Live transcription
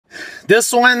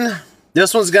This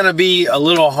one's going to be a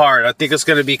little hard. I think it's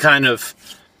going to be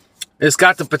it's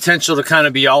got the potential to kind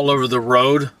of be all over the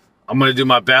road. I'm going to do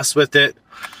my best with it.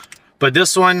 But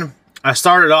this one, I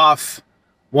started off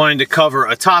wanting to cover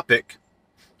a topic.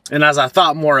 And as I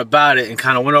thought more about it and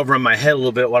kind of went over in my head a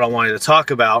little bit what I wanted to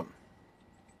talk about,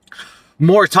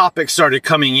 more topics started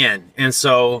coming in. And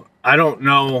so I don't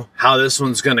know how this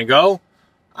one's going to go.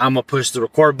 I'm going to push the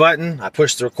record button. I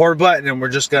push the record button and we're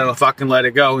just going to fucking let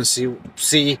it go and see.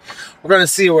 We're going to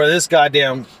see where this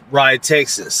goddamn ride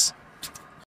takes us.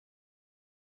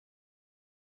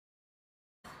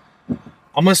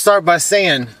 I'm going to start by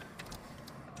saying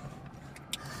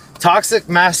toxic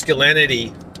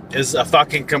masculinity is a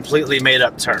fucking completely made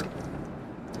up term.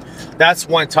 That's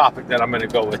one topic that I'm going to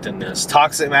go with in this.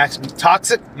 Toxic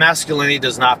masculinity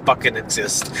does not fucking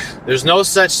exist. There's no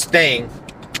such thing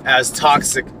as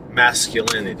toxic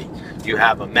masculinity. You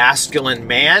have a masculine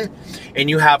man and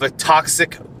you have a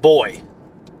toxic boy.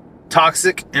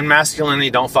 Toxic and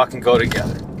masculinity don't fucking go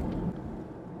together.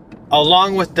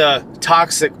 Along with the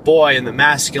toxic boy and the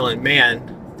masculine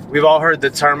man, we've all heard the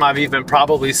term. I've even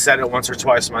probably said it once or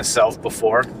twice myself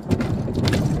before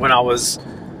when I was,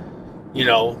 you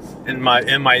know, in my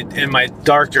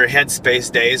darker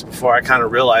headspace days before I kind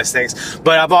of realized things.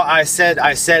 But I said,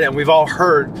 and we've all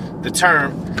heard the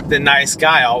term, the nice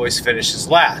guy always finishes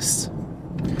last.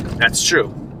 That's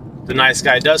true. The nice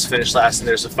guy does finish last, and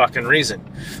there's a fucking reason.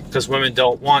 Because women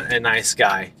don't want a nice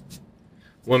guy.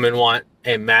 Women want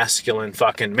a masculine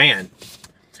fucking man.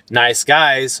 Nice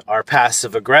guys are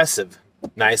passive aggressive.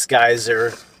 Nice guys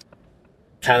are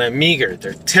kind of meager.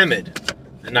 They're timid.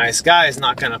 A nice guy is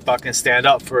not going to fucking stand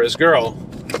up for his girl.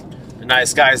 A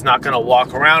nice guy is not going to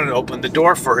walk around and open the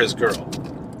door for his girl.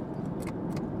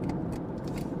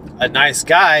 A nice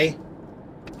guy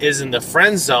is in the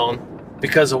friend zone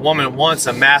because a woman wants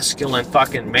a masculine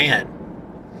fucking man.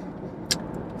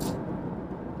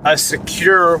 A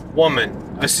secure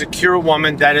woman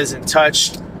that is in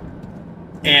touch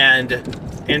and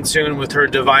in tune with her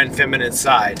divine feminine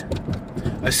side.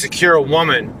 A secure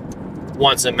woman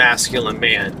wants a masculine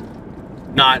man,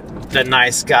 not the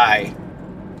nice guy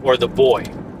or the boy.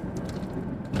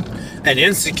 An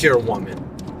insecure woman,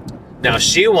 now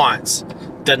she wants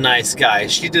the nice guy.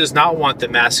 She does not want the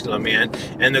masculine man.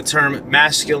 And the term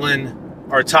masculine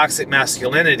or toxic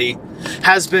masculinity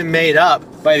has been made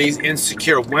up by these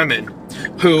insecure women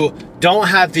who don't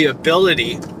have the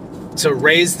ability to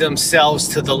raise themselves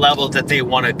to the level that they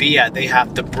want to be at. They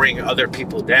have to bring other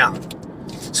people down.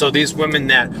 So these women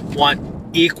that want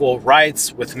equal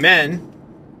rights with men,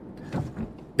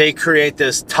 they create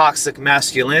this toxic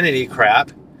masculinity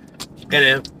crap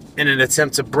in an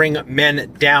attempt to bring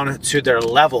men down to their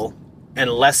level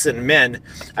and lessen men,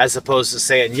 as opposed to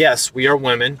saying, yes, we are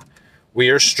women, we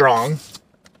are strong,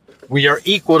 we are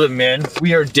equal to men,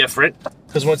 we are different.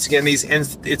 Because once again,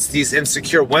 it's these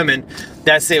insecure women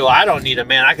that say, well, I don't need a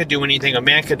man, I can do anything a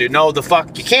man can do. No, the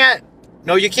fuck, you can't.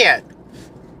 No, you can't.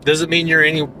 It doesn't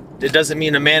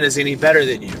mean a man is any better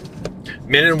than you.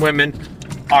 Men and women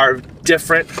are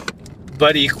different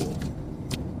but equal.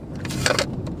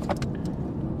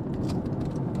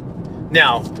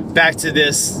 Now, back to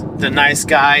this, the nice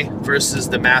guy versus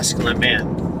the masculine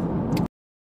man.